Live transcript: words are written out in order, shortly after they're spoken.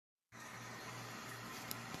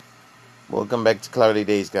Welcome back to Cloudy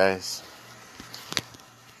Days, guys.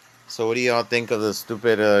 So, what do y'all think of the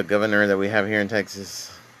stupid governor that we have here in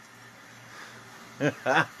Texas?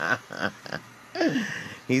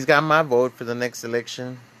 He's got my vote for the next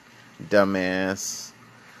election. Dumbass.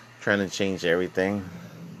 Trying to change everything.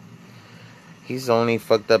 He's only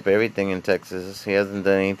fucked up everything in Texas. He hasn't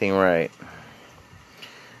done anything right.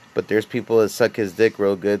 But there's people that suck his dick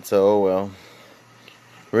real good, so oh well.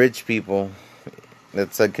 Rich people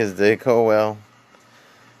that suck his dick, oh well.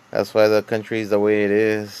 That's why the country's the way it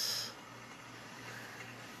is.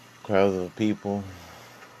 Crowds of people.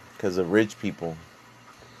 Because of rich people.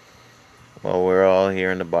 Well, we're all here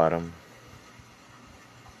in the bottom.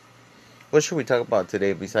 What should we talk about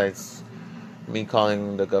today besides me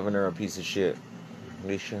calling the governor a piece of shit?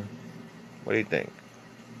 Alicia, what do you think?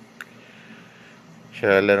 Should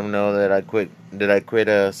I let him know that I quit? Did I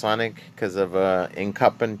quit Sonic because of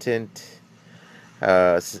incompetent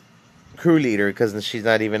crew leader? Because she's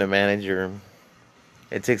not even a manager.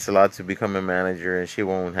 It takes a lot to become a manager, and she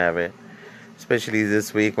won't have it. Especially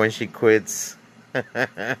this week when she quits.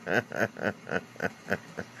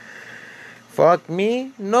 Fuck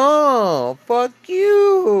me? No, fuck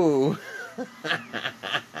you.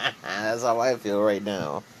 That's how I feel right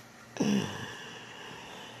now.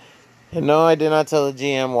 And no, I did not tell the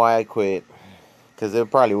GM why I quit. Because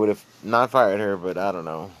it probably would have not fired her, but I don't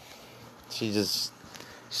know. She's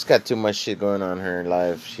got too much shit going on in her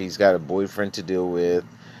life. She's got a boyfriend to deal with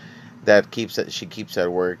she keeps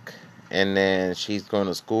at work. And then she's going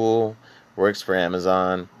to school, works for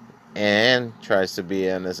Amazon, and tries to be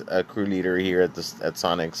a crew leader here at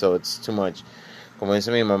Sonic. So it's too much. Como dice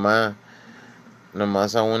mi mamá,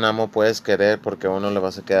 nomás a un amo puedes querer porque a uno le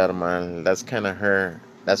vas a quedar mal. That's kind of her.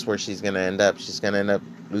 That's where she's going to end up. She's going to end up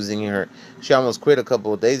losing her. She almost quit a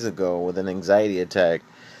couple of days ago with an anxiety attack.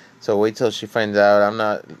 So wait till she finds out I'm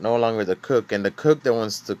no longer the cook. And the cook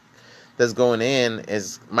that's going in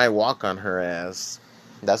might walk on her ass.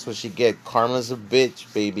 That's what she get. Karma's a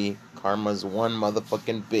bitch, baby. Karma's one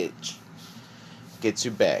motherfucking bitch. Gets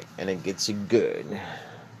you back, and it gets you good.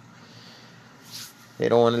 They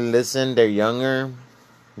don't want to listen. They're younger.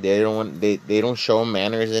 They don't show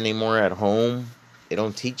manners anymore at home. They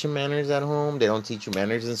don't teach you manners at home. They don't teach you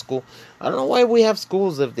manners in school. I don't know why we have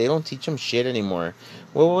schools if they don't teach them shit anymore.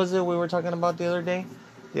 What was it we were talking about the other day?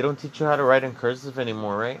 They don't teach you how to write in cursive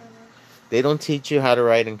anymore, right? They don't teach you how to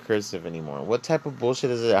write in cursive anymore. What type of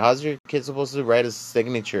bullshit is it? How's your kid supposed to write a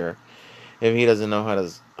signature if he doesn't know how to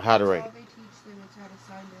write? All they teach them is how to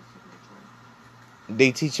sign their signature.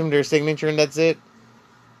 They teach them their signature and that's it?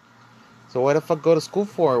 So why the fuck go to school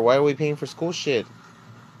for? Why are we paying for school shit?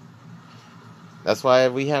 That's why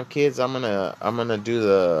if we have kids, I'm gonna do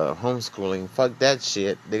the homeschooling. Fuck that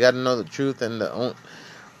shit. They gotta know the truth and the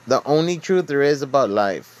only truth there is about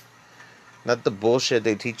life. Not the bullshit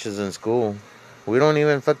they teach us in school. We don't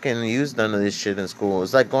even fucking use none of this shit in school.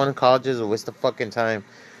 It's like going to college is a waste of fucking time.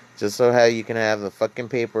 Just so how you can have the fucking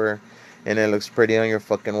paper and it looks pretty on your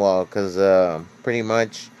fucking wall. Because pretty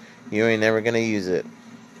much you ain't never going to use it.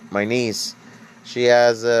 My niece, she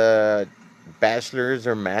has a bachelor's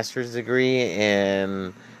or master's degree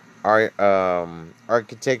in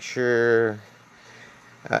architecture,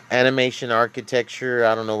 animation architecture,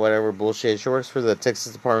 I don't know, whatever bullshit. She works for the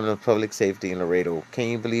Texas Department of Public Safety in Laredo. Can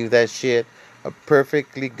you believe that shit? A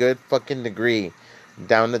perfectly good fucking degree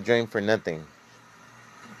down the drain for nothing.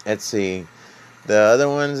 Let's see. The other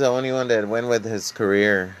one's the only one that went with his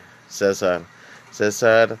career. Cesar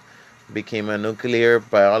became a nuclear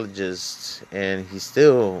biologist and he's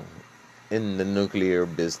still in the nuclear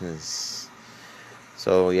business.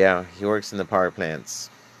 So yeah, he works in the power plants.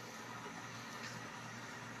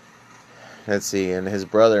 Let's see, and his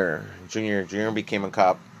brother, Junior became a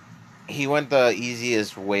cop. He went the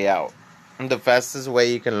easiest way out. The fastest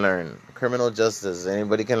way you can learn. Criminal justice.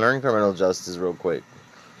 Anybody can learn criminal justice real quick.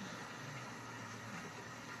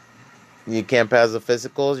 You can't pass the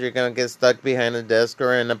physicals, you're going to get stuck behind a desk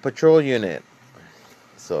or in a patrol unit.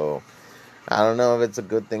 So, I don't know if it's a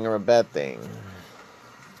good thing or a bad thing.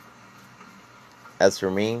 As for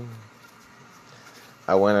me,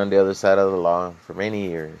 I went on the other side of the law for many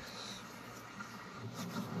years.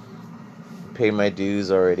 Paid my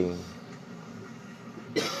dues already.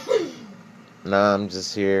 Now I'm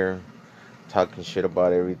just here talking shit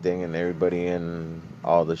about everything and everybody and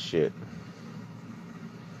all the shit.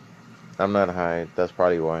 I'm not high. That's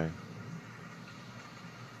probably why.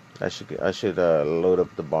 I should load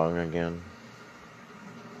up the bong again.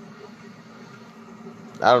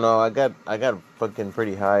 I don't know. I got fucking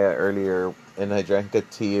pretty high earlier, and I drank a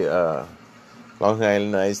tea, Long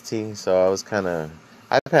Island iced tea. So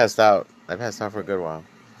I passed out. I passed out for a good while.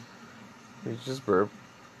 You just burp.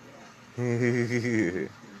 Yeah.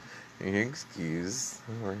 You're excused.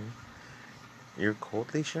 Don't worry. You're cold,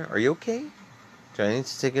 Leisha? Are you okay? Do I need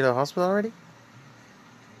to take you to the hospital already?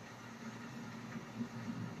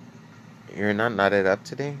 You're not knotted up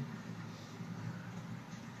today?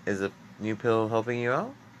 Is the new pill helping you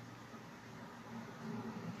out?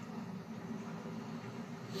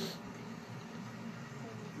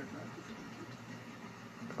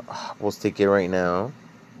 We'll stick it right now.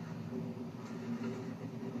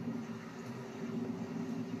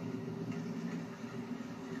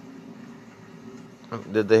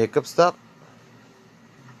 Did the hiccup stop?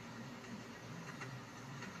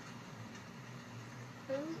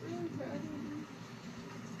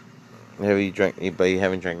 Have you drank? But you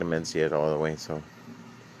haven't drank the meds yet all the way, so.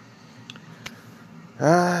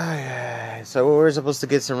 Yeah. So we were supposed to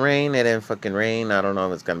get some rain. It didn't fucking rain. I don't know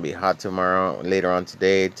if it's gonna be hot tomorrow. Later on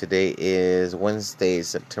today. Today is Wednesday,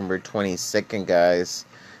 September 22nd, guys.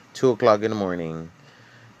 2:00 in the morning,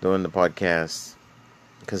 doing the podcast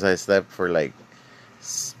because I slept for like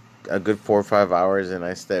a good 4 or 5 hours, and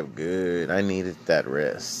I slept good. I needed that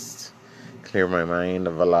rest, clear my mind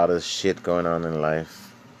of a lot of shit going on in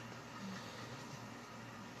life.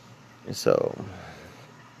 So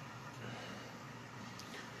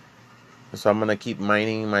I'm gonna keep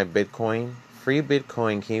mining my Bitcoin. Free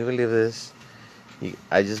Bitcoin. Can you believe this?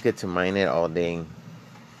 I just get to mine it all day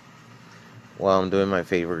while I'm doing my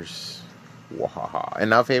favors. Wahaha. And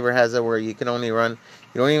now Favor has it where you can only run.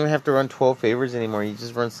 You don't even have to run 12 favors anymore. You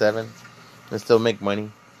just run 7 and still make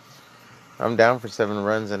money. I'm down for 7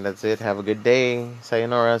 runs and that's it. Have a good day.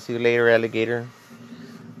 Sayonara. See you later, alligator.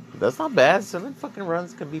 That's not bad. 7 fucking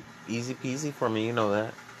runs can be easy peasy for me. You know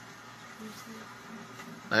that.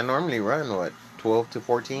 I normally run, 12 to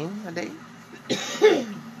 14 a day?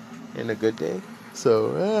 In a good day.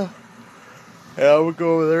 So, yeah, I would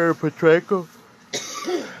go over there and Patraco.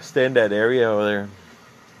 Stay in that area over there.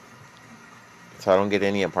 So I don't get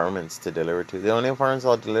any apartments to deliver to. The only apartments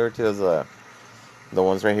I'll deliver to is the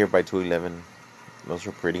ones right here by 211. Those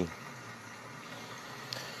are pretty.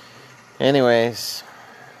 Anyways,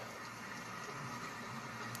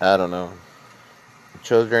 I don't know.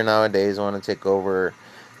 Children nowadays want to take over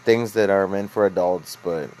things that are meant for adults,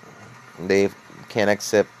 but they can't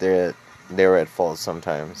accept that they're at fault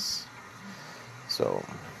sometimes. So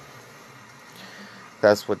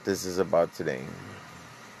that's what this is about today.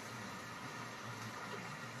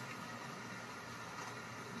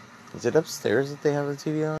 Is it upstairs that they have the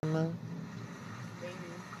TV on now? Maybe.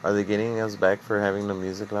 Are they getting us back for having the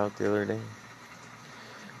music loud the other day?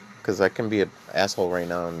 Because I can be an asshole right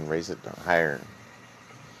now and raise it higher.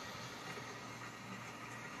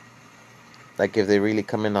 Like if they really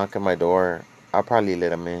come and knock at my door, I'll probably let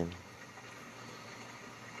them in.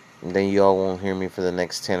 And then y'all won't hear me for the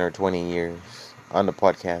next 10 or 20 years on the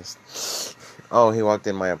podcast. Oh, he walked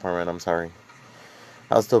in my apartment. I'm sorry.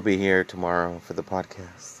 I'll still be here tomorrow for the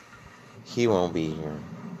podcast. He won't be here.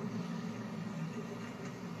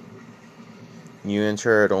 You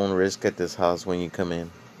enter at own risk at this house when you come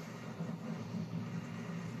in.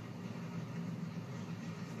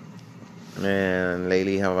 Man,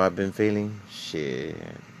 lately, how I been feeling? Shit.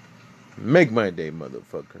 Make my day,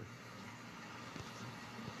 motherfucker.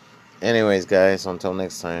 Anyways, guys, until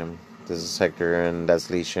next time, this is Hector, and that's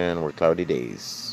Leisha, and we're Cloudy Days.